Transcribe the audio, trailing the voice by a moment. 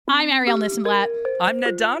I'm Ariel Nissenblatt. I'm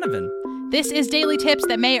Ned Donovan. This is Daily Tips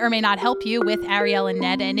that may or may not help you with Ariel and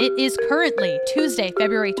Ned, and it is currently Tuesday,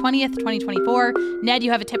 February 20th, 2024. Ned,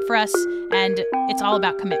 you have a tip for us, and it's all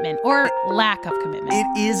about commitment, or lack of commitment.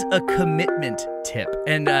 It is a commitment tip.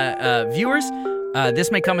 And viewers,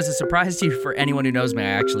 this may come as a surprise to you. For anyone who knows me, I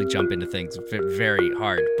actually jump into things very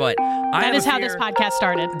hard. But that is how this podcast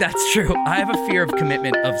started. That's true. I have a fear of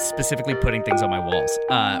commitment, of specifically putting things on my walls.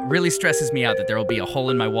 Really stresses me out that there will be a hole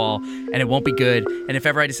in my wall and it won't be good. And if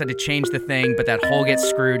ever I decide to change the thing, but that hole gets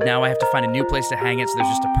screwed, now I have to find a new place to hang it, so there's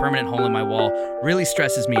just a permanent hole in my wall. Really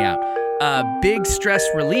stresses me out. A big stress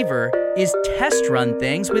reliever is test run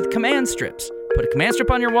things with command strips. Put a command strip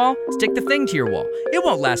on your wall, stick the thing to your wall. It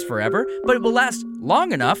won't last forever, but it will last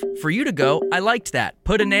long enough for you to go, I liked that.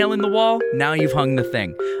 Put a nail in the wall, now you've hung the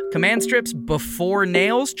thing. Command strips before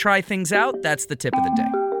nails, try things out. That's the tip of the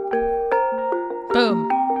day. Boom.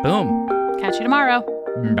 Boom. Catch you tomorrow.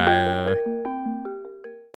 Bye.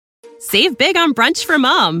 Save big on brunch for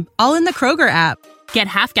mom, all in the Kroger app. Get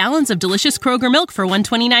half gallons of delicious Kroger milk for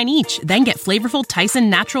 $1.29 each. Then get flavorful Tyson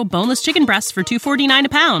natural boneless chicken breasts for $2.49 a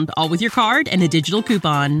pound, all with your card and a digital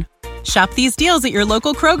coupon. Shop these deals at your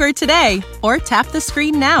local Kroger today, or tap the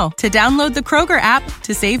screen now to download the Kroger app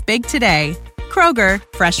to save big today. Kroger,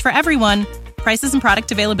 fresh for everyone. Prices and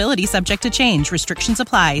product availability subject to change. Restrictions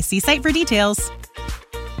apply. See site for details.